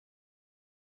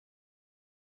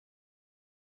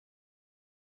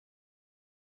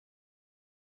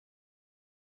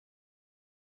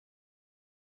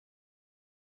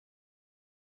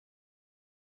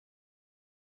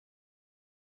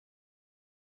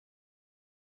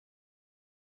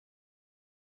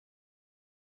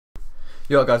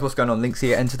Yo guys, what's going on? Linkzy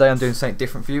here, and today I'm doing something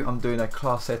different for you. I'm doing a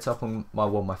class setup on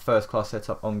my first class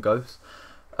setup on Ghosts.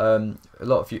 A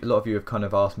lot of you have kind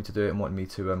of asked me to do it and wanted me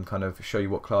to kind of show you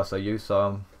what class I use,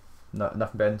 so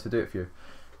nothing better to do it for you.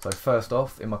 So first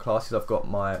off, in my classes, I've got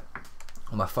my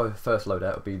first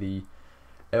loadout would be the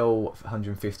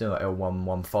L115 or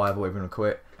L115 or whatever you want to call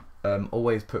it.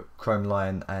 Always put chrome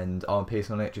line and arm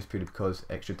piercing on it, just purely because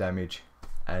extra damage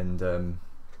and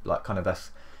like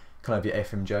that's kind of your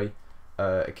FMJ.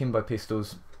 Akimbo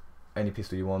pistols, any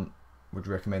pistol you want, would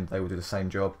recommend. They will do the same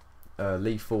job.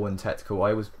 Lethal and tactical, I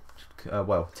always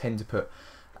tend to put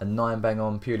a 9-bang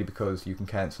on, purely because you can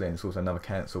cancel it, and it's also another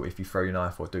cancel if you throw your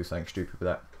knife or do something stupid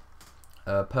with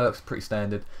that. Perks, pretty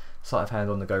standard. Sleight of hand,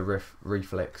 on the go,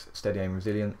 reflex, steady aim,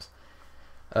 resilience.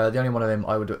 The only one of them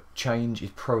I would change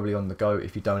is probably on the go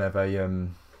if you don't have a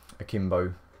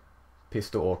Akimbo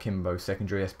pistol or Akimbo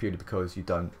secondary. That's purely because you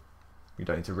don't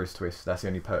need to wrist twist. That's the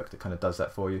only perk that kind of does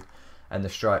that for you. And the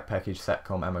strike package,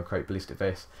 satcom, ammo crate, ballistic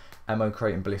vest. Ammo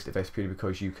crate and ballistic vest purely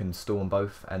because you can storm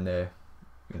both, and they're,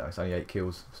 it's only 8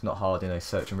 kills. It's not hard in a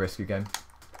search and rescue game.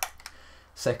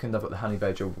 Second, I've got the honey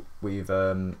badger with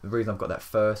the reason I've got that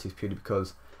first is purely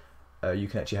because you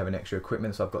can actually have an extra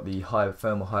equipment. So I've got the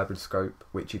thermal hybrid scope,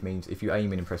 which means if you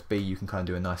aim in and press B, you can kind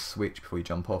of do a nice switch before you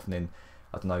jump off, and then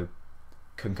I don't know,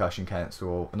 concussion cancel,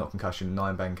 or not concussion,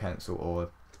 9-bang cancel, or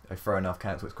a throw enough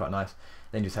cancel. It's quite nice.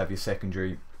 Then just have your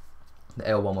secondary, the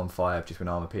L115, just with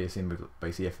armor piercing with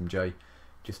basically FMJ,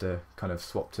 just to kind of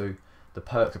swap to. The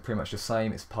perks are pretty much the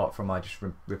same. It's apart from I just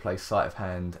replace sleight of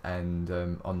hand and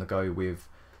on the go with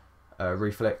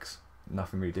reflex.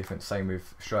 Nothing really different. Same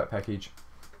with strike package.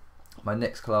 My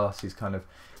next class is kind of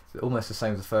almost the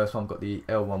same as the first one. I've got the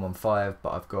L115,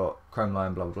 but I've got chrome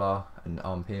line, blah blah blah, and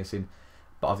armor piercing.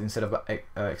 But instead of got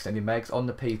extended mags on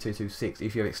the P226.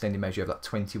 If you have extended mags, you have like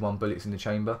 21 bullets in the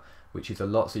chamber, which is a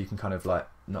lot. So you can kind of like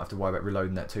not have to worry about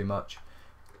reloading that too much.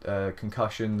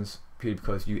 Concussions, purely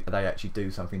because they actually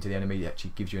do something to the enemy. It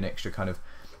actually gives you an extra kind of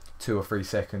 2 or 3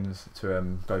 seconds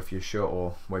to go for your shot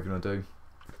or whatever you want to do.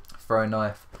 Throw a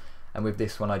knife, and with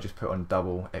this one I just put on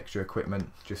double extra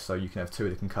equipment, just so you can have 2 of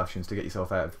the concussions to get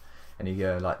yourself out of any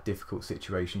like difficult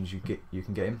situations you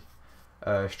can get in.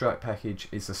 Strike package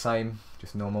is the same,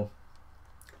 just normal.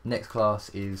 Next class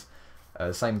is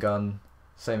the same gun,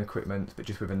 same equipment, but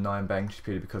just with a 9-bang, just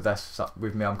purely because that's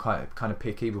with me. I'm kind of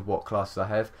picky with what classes I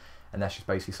have, and that's just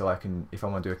basically so I can, if I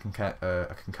want to do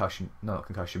a concussion, not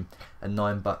concussion, a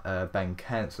 9-bang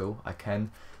cancel, I can,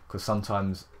 because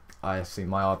sometimes I see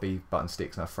my RB button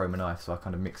sticks and I throw my knife, so I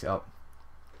kind of mix it up.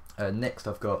 Next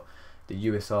I've got the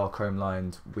USR chrome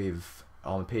lined with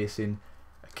armor piercing,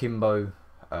 akimbo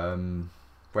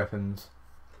weapons.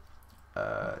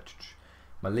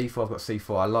 My lethal, I've got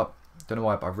C4. Don't know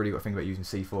why, but I've really got to think about using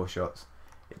C4 shots.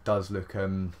 It does look,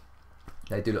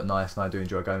 they do look nice, and I do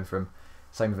enjoy going for them.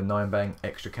 Same with a 9-bang,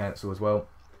 extra cancel as well.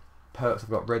 Perks, I've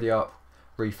got ready up,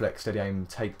 reflex, steady aim,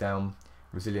 takedown,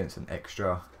 resilience, and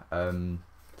extra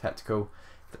tactical.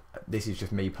 This is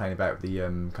just me playing about with the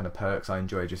kind of perks. I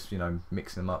enjoy just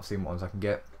mixing them up, seeing what ones I can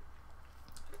get.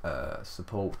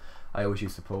 Support, I always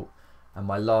use support. And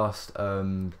my last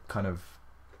kind of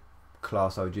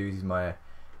class I would use is my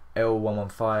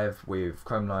L115 with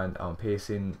chrome line, armor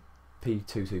piercing,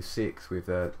 P226 with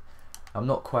I'm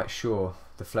not quite sure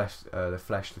the flash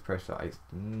suppressor.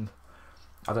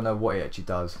 I don't know what it actually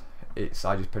does.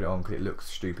 I just put it on because it looks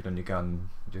stupid on your gun.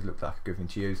 It just looks like a good thing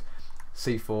to use.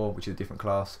 C4, which is a different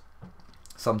class.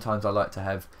 Sometimes I like to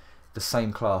have the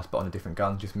same class but on a different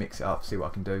gun. Just mix it up, see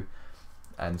what I can do.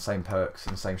 And same perks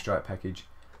and same strike package.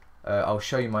 I'll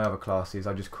show you my other classes.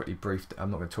 I just quickly briefed. I'm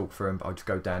not going to talk through them, but I'll just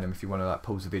go down them. If you want to like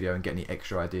pause the video and get any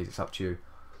extra ideas, it's up to you.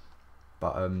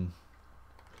 But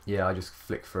yeah, I just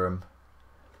flick through them.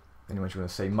 Anyone you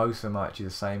want to see, most of them are actually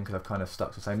the same because I've kind of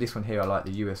stuck to the same. This one here, I like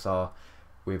the USR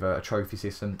with a trophy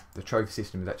system. The trophy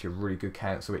system is actually a really good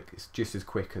cancel. It's just as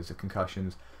quick as the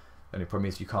concussions. The only problem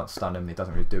is you can't stun them. It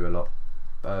doesn't really do a lot.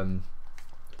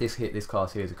 This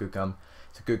class here is a good gun.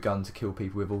 It's a good gun to kill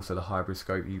people with. Also the hybrid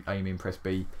scope, you aim in, press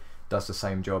B, does the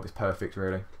same job. It's perfect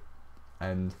really.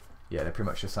 And yeah, they're pretty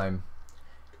much the same.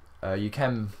 You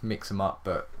can mix them up,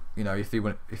 but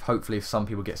hopefully if some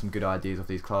people get some good ideas of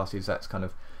these classes, that's kind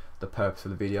of the purpose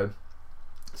of the video.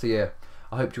 So yeah,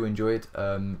 I hope you enjoyed.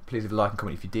 Please leave a like and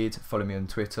comment if you did. Follow me on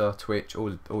Twitter, Twitch,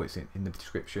 all it's in the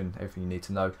description, everything you need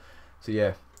to know. So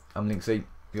yeah, I'm Linkzy,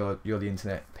 you're the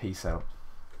internet. Peace out.